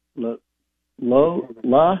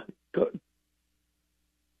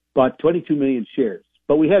 bought 22 million shares.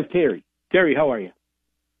 But we have Terry. Terry, how are you?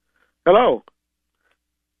 Hello.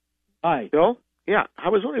 Hi. Bill? Yeah, I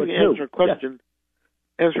was wondering if you answer a question.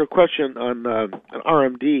 Yeah. Answer a question on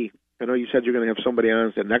RMD. I know you said you're going to have somebody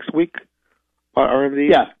on next week. RMD.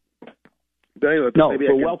 Yeah. Anyway, no,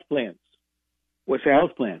 for wealth plans. What's that?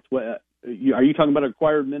 Wealth plans. Are you talking about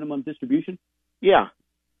required minimum distribution? Yeah.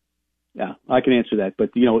 Yeah, I can answer that. But,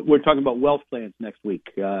 we're talking about wealth plans next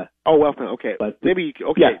week. Wealth plan. Okay. But maybe,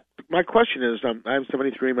 okay. Yeah. My question is, I'm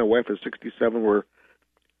 73, my wife is 67. We're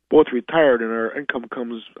both retired, and our income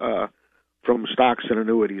comes from stocks and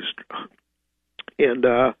annuities. And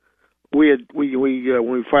when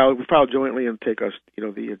we file jointly and take us,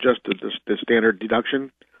 the standard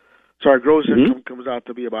deduction. So our gross income comes out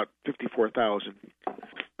to be about $54,000.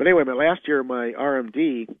 But anyway, last year my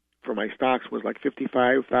RMD for my stocks was like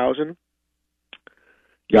 $55,000.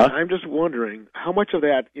 Yeah. And I'm just wondering how much of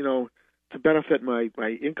that, to benefit my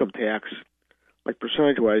income tax, like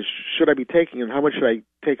percentage-wise, should I be taking, and how much should I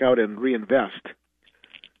take out and reinvest?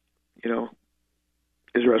 Is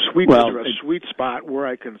there a sweet spot where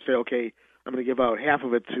I can say, okay, I'm going to give out half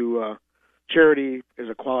of it to charity as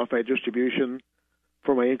a qualified distribution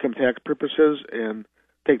for my income tax purposes, and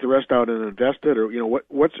take the rest out and invest it, or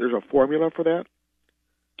there's a formula for that?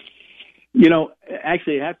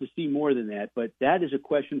 Actually, I have to see more than that, but that is a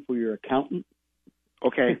question for your accountant.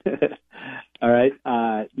 Okay. All right.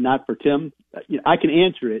 Not for Tim. I can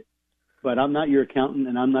answer it, but I'm not your accountant,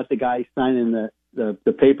 and I'm not the guy signing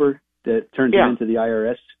the paper that turns it into the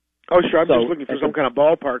IRS. Oh, sure. I'm just looking for some kind of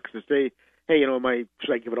ballpark to say, hey,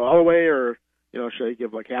 should I give it all away, or should I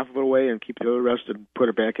give like half of it away and keep the other rest and put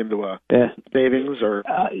it back into savings? Or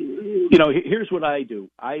here's what I do.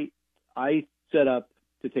 I set up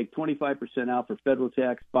to take 25% out for federal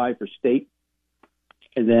tax, 5% for state,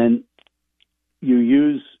 and then you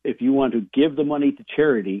use, if you want to give the money to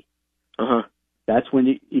charity, that's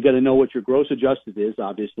when you got to know what your gross adjusted is.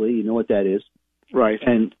 Obviously, you know what that is, right?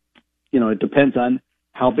 And it depends on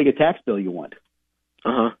how big a tax bill you want.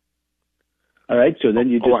 All right, so then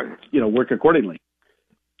you just work accordingly.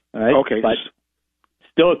 All right, okay. But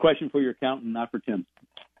still a question for your accountant, not for Tim.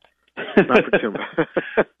 Not for Tim.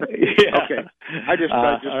 Yeah. Okay. I just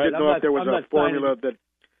didn't know if there was a formula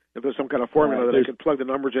if there's some kind of formula that I could plug the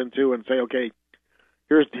numbers into and say, okay,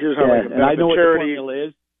 here's how I can benefit I know what charity. The formula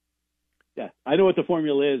is. Yeah, I know what the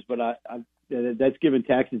formula is, but that's giving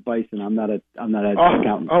tax advice, and I'm not an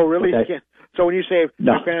accountant. Oh, really? Okay? Yeah. So when you say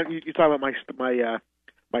no. you talk about my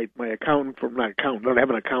accountant from not accountant. I don't have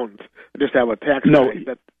an accountant. I just have a tax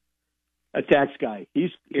guy. A tax guy.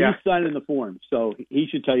 He's signing the form, so he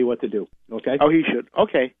should tell you what to do. Okay. Oh, he should.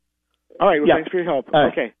 Okay. All right. Well, thanks for your help.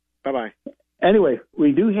 Right. Okay. Bye-bye. Anyway,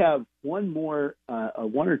 we do have one or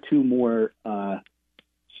two more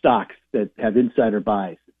stocks that have insider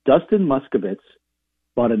buys. Dustin Moskovitz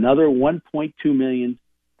bought another 1.2 million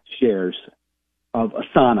shares of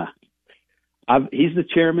Asana. He's the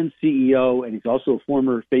chairman, CEO, and he's also a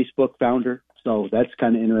former Facebook founder, so that's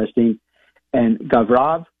kind of interesting. And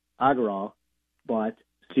Gaurav Agarwal bought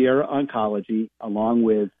Sierra Oncology along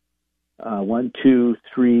with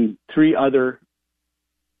three other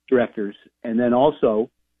directors. And then also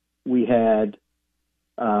we had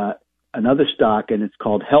another stock, and it's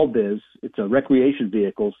called Hellbiz. It's a recreation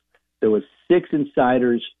vehicles. There was 6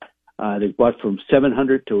 insiders. They bought from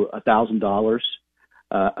 $700 to $1,000,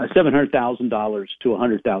 $700,000 to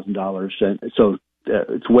 $100,000. And so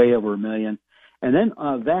it's way over $1 million. And then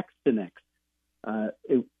Vaxtinex.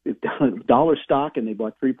 Dollar stock, and they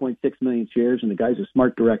bought 3.6 million shares, and the guy's a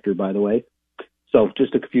smart director, by the way. So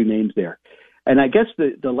just a few names there. And I guess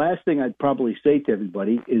the last thing I'd probably say to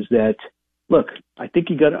everybody is that, look, I think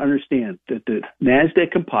you got to understand that the NASDAQ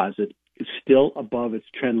composite is still above its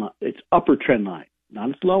trend line, its upper trend line, not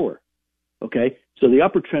its lower. Okay? So the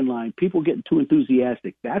upper trend line, people getting too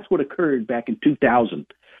enthusiastic. That's what occurred back in 2000.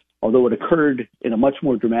 Although it occurred in a much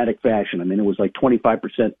more dramatic fashion. I mean, it was like 25%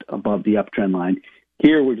 above the uptrend line.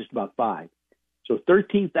 Here, we're just about 5. So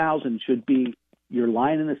 13,000 should be your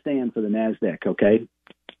line in the sand for the NASDAQ, okay?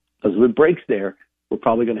 Because if it breaks there, we're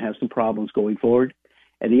probably going to have some problems going forward.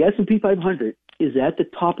 And the S&P 500 is at the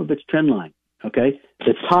top of its trend line, okay?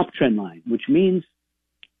 The top trend line, which means,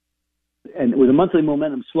 and with the monthly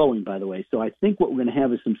momentum slowing, by the way, so I think what we're going to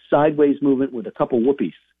have is some sideways movement with a couple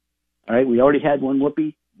whoopies. All right, we already had one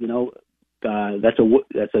whoopie.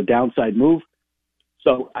 That's a downside move.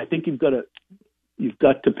 So I think you've got to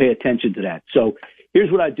pay attention to that. So here's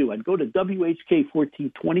what I'd do. I'd go to WHK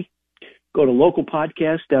 1420, go to local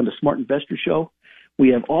podcast, down to Smart Investor Show. We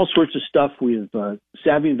have all sorts of stuff. We have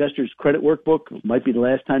Savvy Investors Credit Workbook. It might be the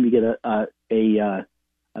last time you get an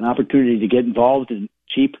opportunity to get involved in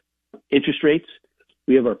cheap interest rates.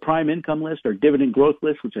 We have our prime income list, our dividend growth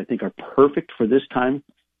list, which I think are perfect for this time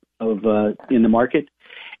of in the market.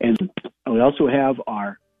 And we also have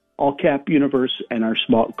our all-cap universe and our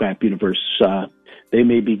small-cap universe. They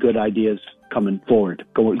may be good ideas going forward.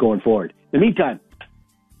 In the meantime,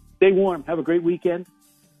 stay warm. Have a great weekend.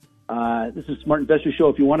 This is Smart Investor Show.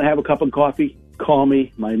 If you want to have a cup of coffee, call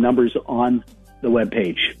me. My number's on the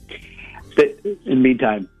webpage. In the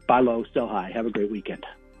meantime, buy low, sell high. Have a great weekend.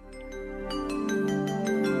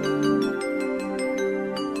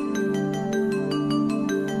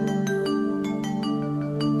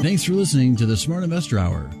 Thanks for listening to the Smart Investor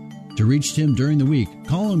Hour. To reach Tim during the week,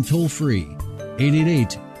 call him toll free,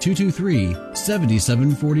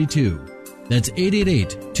 888-223-7742. That's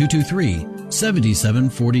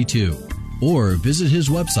 888-223-7742. Or visit his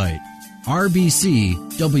website,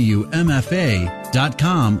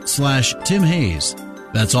 rbcwmfa.com/Tim Hayes.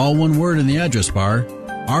 That's all one word in the address bar,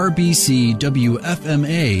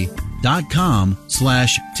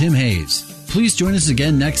 rbcwfma.com/Tim Hayes. Please join us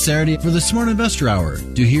again next Saturday for the Smart Investor Hour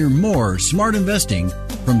to hear more smart investing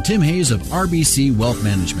from Tim Hayes of RBC Wealth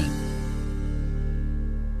Management.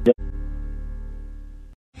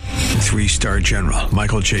 3-star general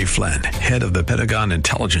Michael J. Flynn, head of the Pentagon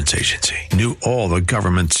Intelligence Agency, knew all the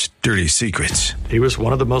government's dirty secrets. He was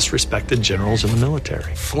one of the most respected generals in the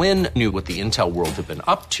military. Flynn knew what the intel world had been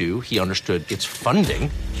up to. He understood its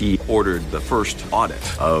funding. He ordered the first audit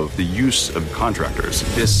of the use of contractors.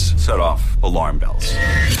 This set off alarm bells.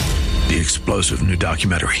 The explosive new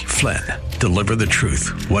documentary, Flynn, Deliver the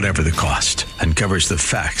Truth, Whatever the Cost, uncovers the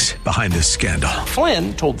facts behind this scandal.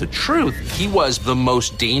 Flynn told the truth. He was the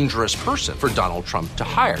most dangerous person for Donald Trump to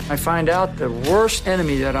hire. I find out the worst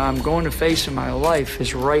enemy that I'm going to face in my life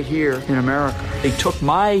is right here in America. They took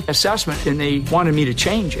my assessment and they wanted me to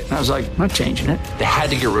change it. And I was like, I'm not changing it. They had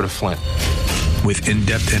to get rid of Flynn. With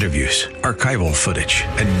in-depth interviews, archival footage,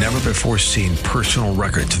 and never-before-seen personal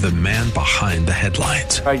records of the man behind the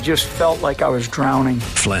headlines. I just felt like I was drowning.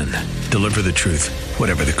 Flynn, Deliver the Truth,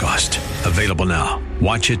 Whatever the Cost. Available now.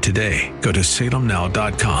 Watch it today. Go to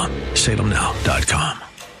salemnow.com. salemnow.com.